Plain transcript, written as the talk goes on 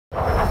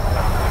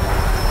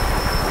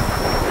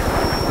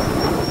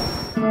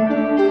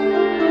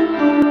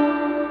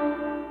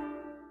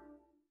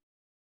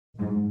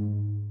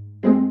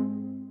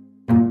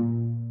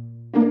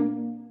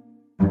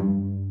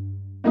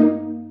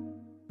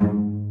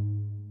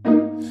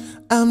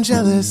I'm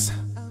jealous,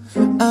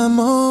 I'm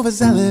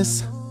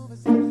overzealous.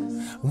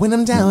 When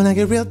I'm down, I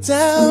get real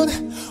down.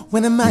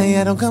 When I'm high,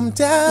 I don't come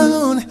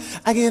down.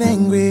 I get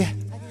angry,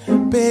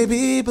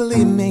 baby,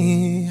 believe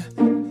me.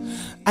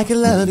 I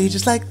can love you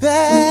just like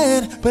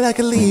that, but I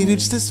can leave you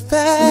just as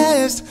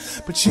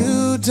fast. But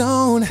you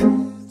don't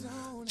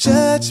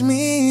judge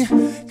me,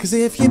 'cause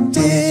if you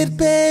did,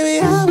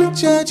 baby, I would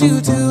judge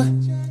you too.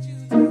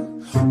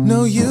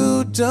 No,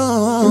 you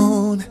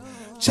don't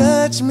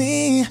judge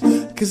me,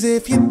 'cause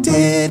if you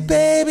did,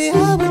 baby,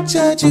 I would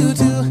judge you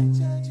too.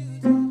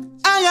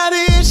 I got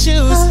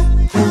issues,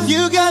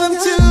 you got them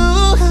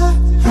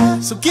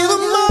too. So give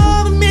them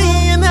all to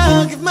me and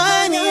I'll give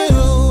mine to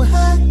you.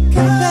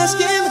 Bask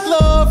in the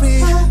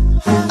glory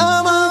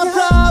of all the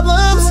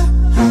problems,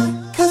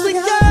 'cause we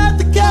got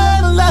the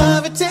kind of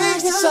love it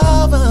takes to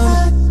solve them.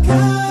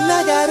 And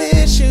I got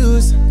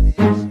issues,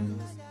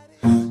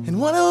 and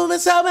one of them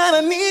is how bad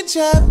I need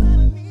you.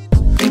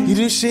 You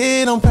do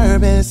shit on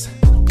purpose,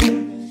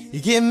 you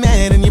get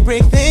mad and you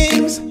break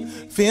things.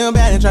 Feel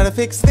bad and try to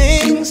fix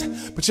things,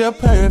 but you're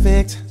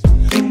perfect.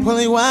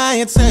 Pulling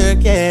wide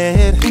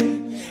circuit,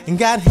 and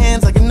got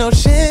hands like an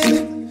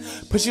ocean.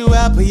 Push you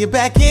out, put you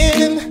back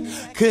in,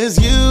 'cause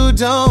you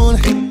don't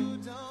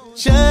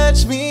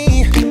judge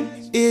me.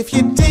 If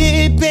you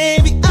did,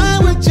 baby, I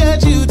would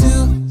judge you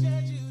too.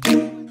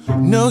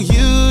 No,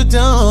 you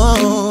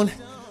don't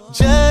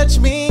judge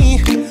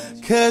me,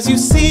 'cause you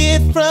see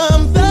it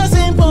from the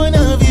same point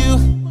of view.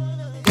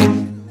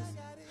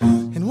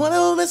 And one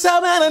of them is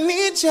how bad I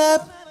need you.